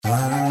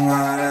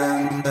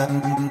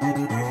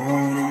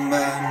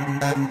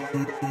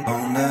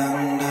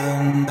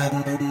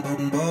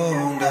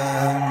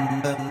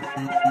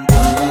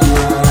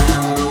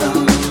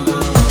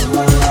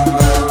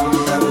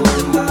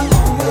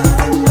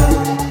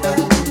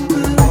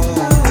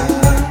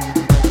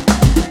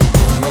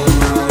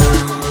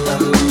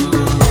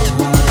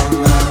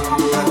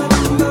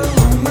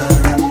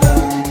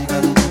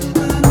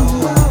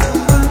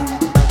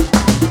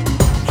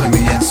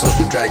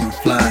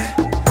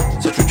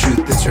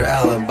What's your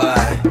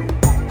alibi?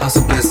 House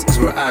of bliss is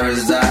where I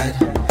reside.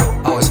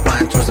 Always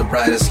flying towards the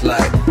brightest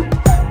light.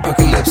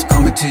 Broken lips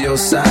call me to your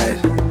side.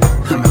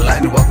 I'm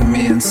enlightened, welcome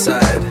me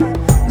inside.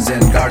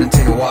 Zen garden,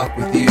 take a walk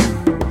with you.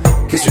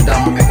 Kiss your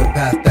dama, make a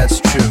path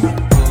that's true.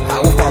 I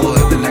will follow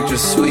if the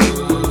nectar's sweet.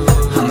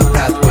 On the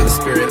path where the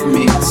spirit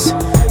meets.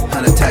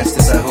 Unattached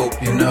as I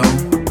hope you know.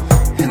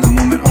 In the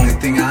moment, only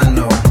thing I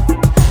know.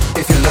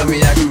 If you love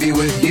me, I can be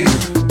with you.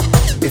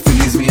 If you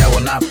leave me, I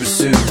will not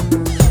pursue.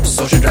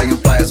 Social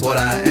dragonfly is what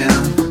I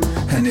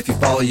am. And if you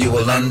follow, you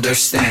will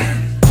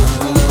understand.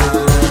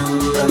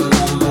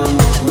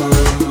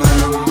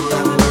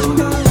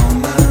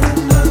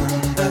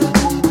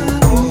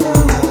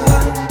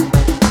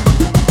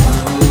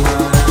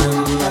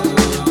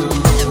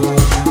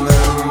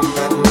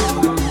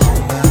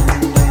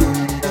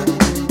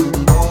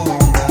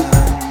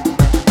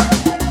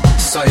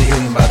 Saw you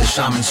hidden by the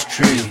shaman's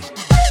tree.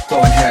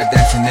 Flowing hair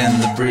dancing in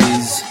the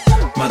breeze.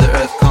 Mother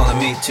Earth calling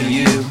me to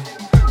you.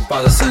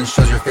 Father Sun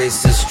shows your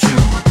face is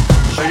true.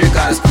 Show your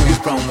goddess queens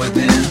from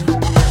within.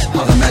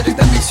 All the magic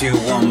that makes you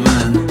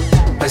woman.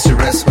 Place your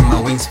rest when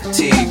my wings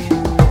fatigue.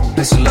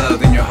 Place your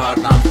love in your heart,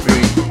 I'm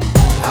free.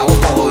 I will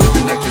follow if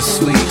the nectar's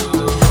sweet.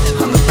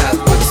 On the path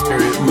where the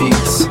spirit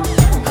meets.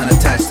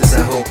 Unattached as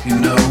I hope you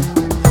know.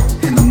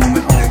 In the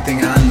moment, only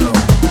thing I know.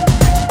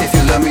 If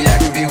you love me, I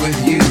can be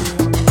with you.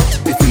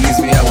 If you leave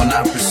me, I will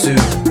not pursue.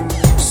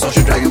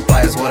 Social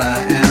dragonfly is what I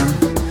am.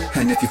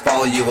 And if you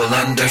follow, you will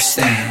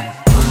understand.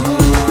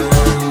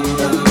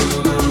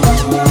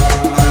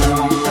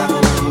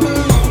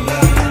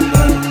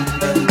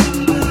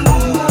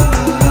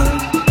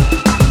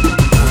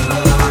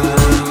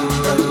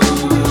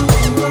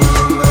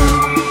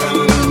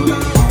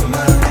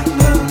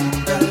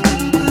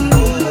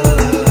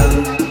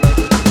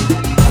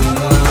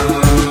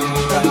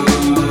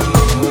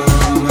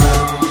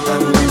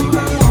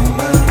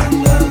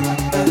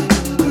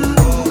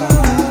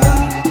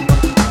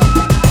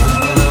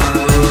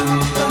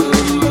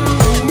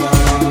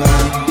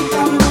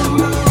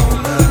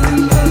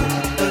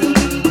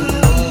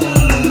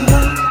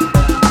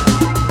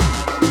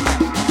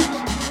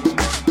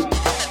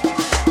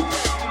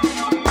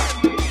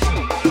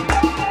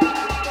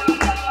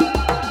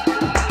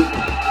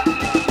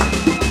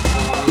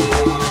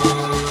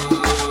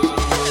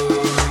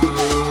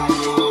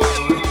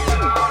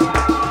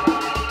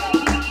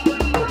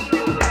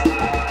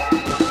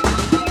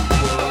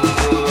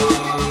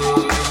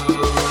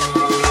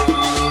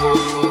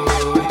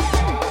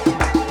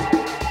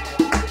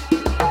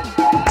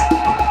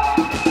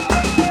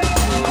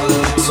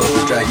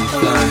 Social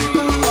dragonfly.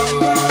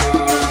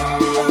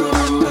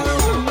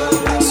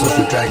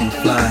 Social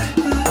dragonfly.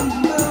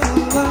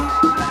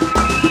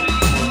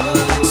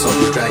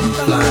 Social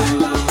dragonfly.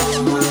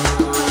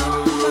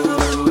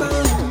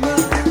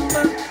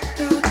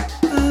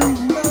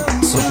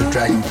 Social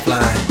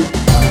dragonfly.